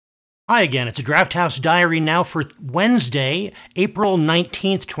Hi again, it's a Drafthouse Diary now for Wednesday, April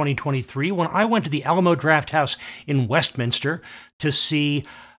 19th, 2023, when I went to the Alamo Drafthouse in Westminster to see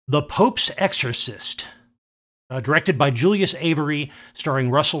The Pope's Exorcist, directed by Julius Avery, starring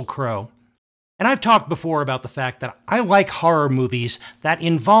Russell Crowe. And I've talked before about the fact that I like horror movies that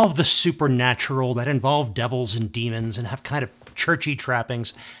involve the supernatural, that involve devils and demons and have kind of churchy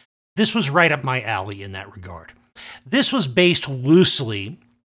trappings. This was right up my alley in that regard. This was based loosely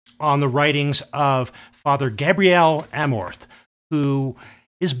on the writings of Father Gabriel Amorth, who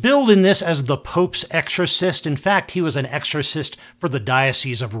is billed in this as the Pope's exorcist. In fact, he was an exorcist for the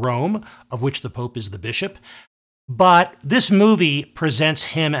Diocese of Rome, of which the Pope is the bishop. But this movie presents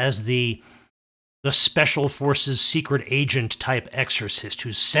him as the Special Forces secret agent type exorcist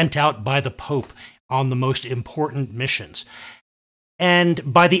who's sent out by the Pope on the most important missions.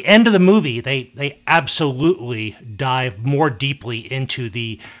 And by the end of the movie, they absolutely dive more deeply into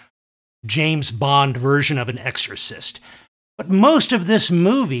the James Bond version of an exorcist. But most of this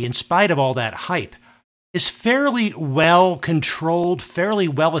movie, in spite of all that hype, is fairly well controlled, fairly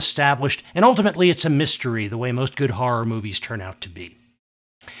well established, and ultimately it's a mystery, the way most good horror movies turn out to be.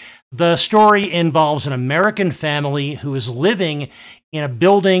 The story involves an American family who is living in a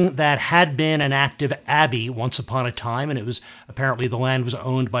building that had been an active abbey once upon a time, and it was apparently the land was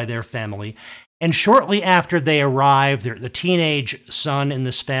owned by their family. And shortly after they arrive, the teenage son in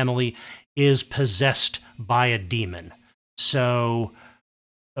this family is possessed by a demon. So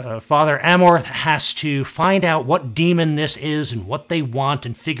Father Amorth has to find out what demon this is and what they want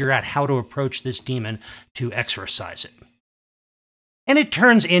and figure out how to approach this demon to exorcise it. And it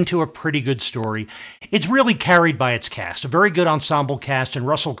turns into a pretty good story. It's really carried by its cast, a very good ensemble cast, and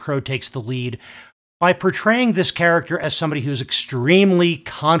Russell Crowe takes the lead by portraying this character as somebody who's extremely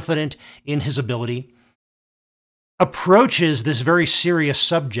confident in his ability, approaches this very serious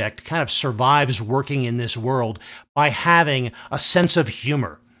subject, kind of survives working in this world by having a sense of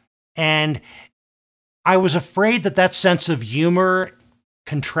humor. And I was afraid that that sense of humor,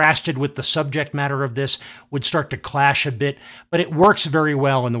 contrasted with the subject matter of this, would start to clash a bit, but it works very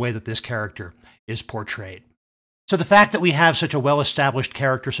well in the way that this character is portrayed. So the fact that we have such a well-established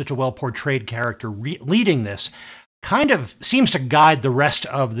character, such a well-portrayed character leading this, kind of seems to guide the rest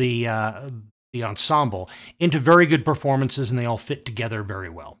of the ensemble into very good performances, and they all fit together very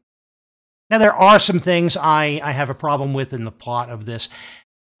well. Now, there are some things I have a problem with in the plot of this.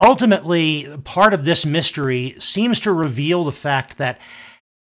 Ultimately, part of this mystery seems to reveal the fact that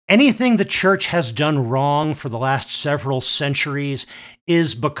anything the church has done wrong for the last several centuries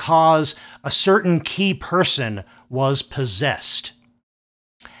is because a certain key person was possessed.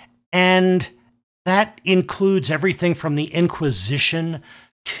 And that includes everything from the Inquisition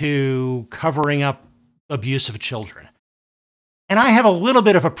to covering up abuse of children. And I have a little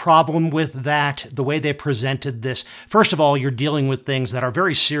bit of a problem with that, the way they presented this. First of all, you're dealing with things that are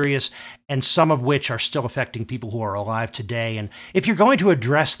very serious, and some of which are still affecting people who are alive today. And if you're going to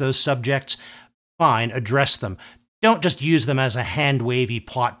address those subjects, fine, address them. Don't just use them as a hand-wavy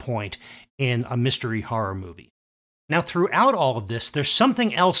plot point in a mystery horror movie. Now, throughout all of this, there's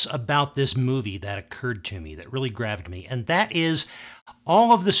something else about this movie that occurred to me that really grabbed me, and that is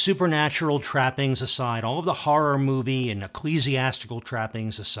all of the supernatural trappings aside, all of the horror movie and ecclesiastical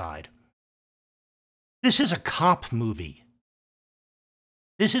trappings aside. This is a cop movie.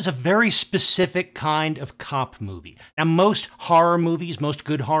 This is a very specific kind of cop movie. Now, most horror movies, most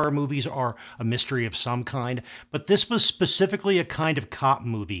good horror movies are a mystery of some kind, but this was specifically a kind of cop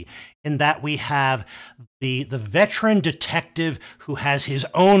movie in that we have the veteran detective who has his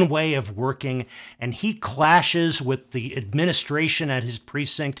own way of working, and he clashes with the administration at his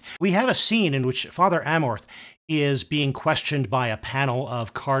precinct. We have a scene in which Father Amorth is being questioned by a panel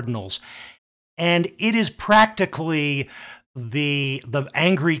of cardinals, and it is practically the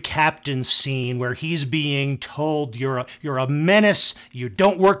angry captain scene where he's being told you're a menace, you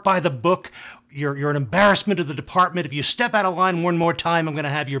don't work by the book, you're an embarrassment to the department, if you step out of line one more time, I'm going to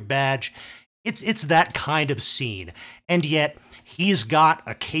have your badge. It's that kind of scene. And yet he's got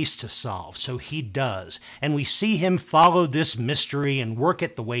a case to solve, so he does. And we see him follow this mystery and work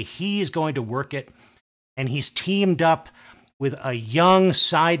it the way he is going to work it. And he's teamed up with a young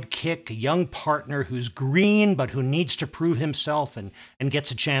sidekick, a young partner who's green but who needs to prove himself and gets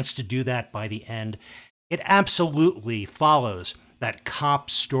a chance to do that by the end. It absolutely follows that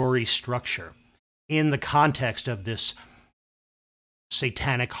cop story structure in the context of this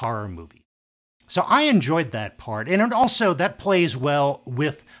satanic horror movie. So I enjoyed that part, and also that plays well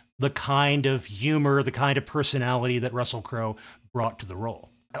with the kind of humor, the kind of personality that Russell Crowe brought to the role.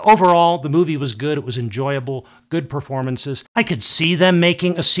 Overall, the movie was good. It was enjoyable, good performances. I could see them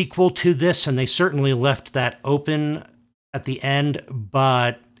making a sequel to this, and they certainly left that open at the end,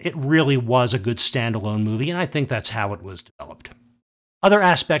 but it really was a good standalone movie, and I think that's how it was developed. Other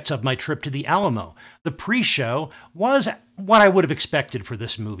aspects of my trip to the Alamo. The pre-show was what I would have expected for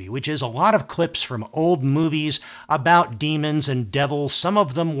this movie, which is a lot of clips from old movies about demons and devils. Some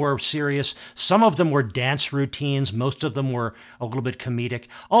of them were serious, some of them were dance routines, most of them were a little bit comedic.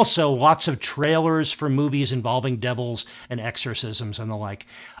 Also, lots of trailers for movies involving devils and exorcisms and the like.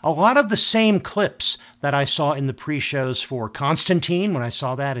 A lot of the same clips that I saw in the pre-shows for Constantine, when I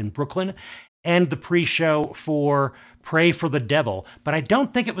saw that in Brooklyn, and the pre-show for Pray for the Devil, but I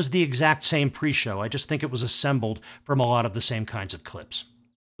don't think it was the exact same pre-show. I just think it was assembled from a lot of the same kinds of clips.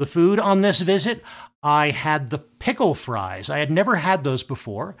 The food on this visit, I had the pickle fries. I had never had those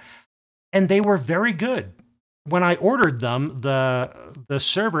before, and they were very good. When I ordered them, the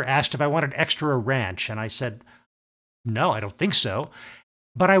server asked if I wanted extra ranch, and I said, no, I don't think so.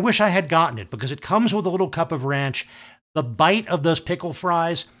 But I wish I had gotten it, because it comes with a little cup of ranch. The bite of those pickle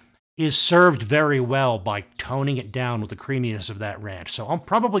fries is served very well by toning it down with the creaminess of that ranch. So I'm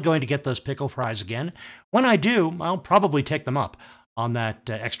probably going to get those pickle fries again. When I do, I'll probably take them up on that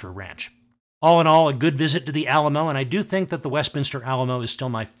extra ranch. All in all, a good visit to the Alamo, and I do think that the Westminster Alamo is still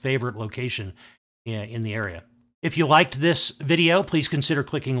my favorite location in the area. If you liked this video, please consider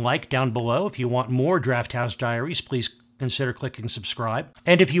clicking like down below. If you want more Drafthouse Diaries, please consider clicking subscribe.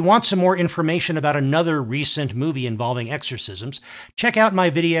 And if you want some more information about another recent movie involving exorcisms, check out my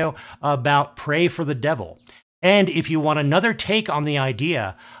video about Pray for the Devil. And if you want another take on the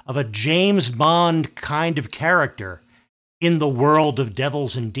idea of a James Bond kind of character in the world of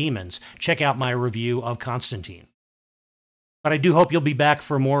devils and demons, check out my review of Constantine. But I do hope you'll be back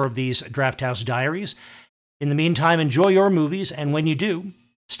for more of these Drafthouse Diaries. In the meantime, enjoy your movies, and when you do,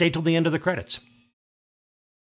 stay till the end of the credits.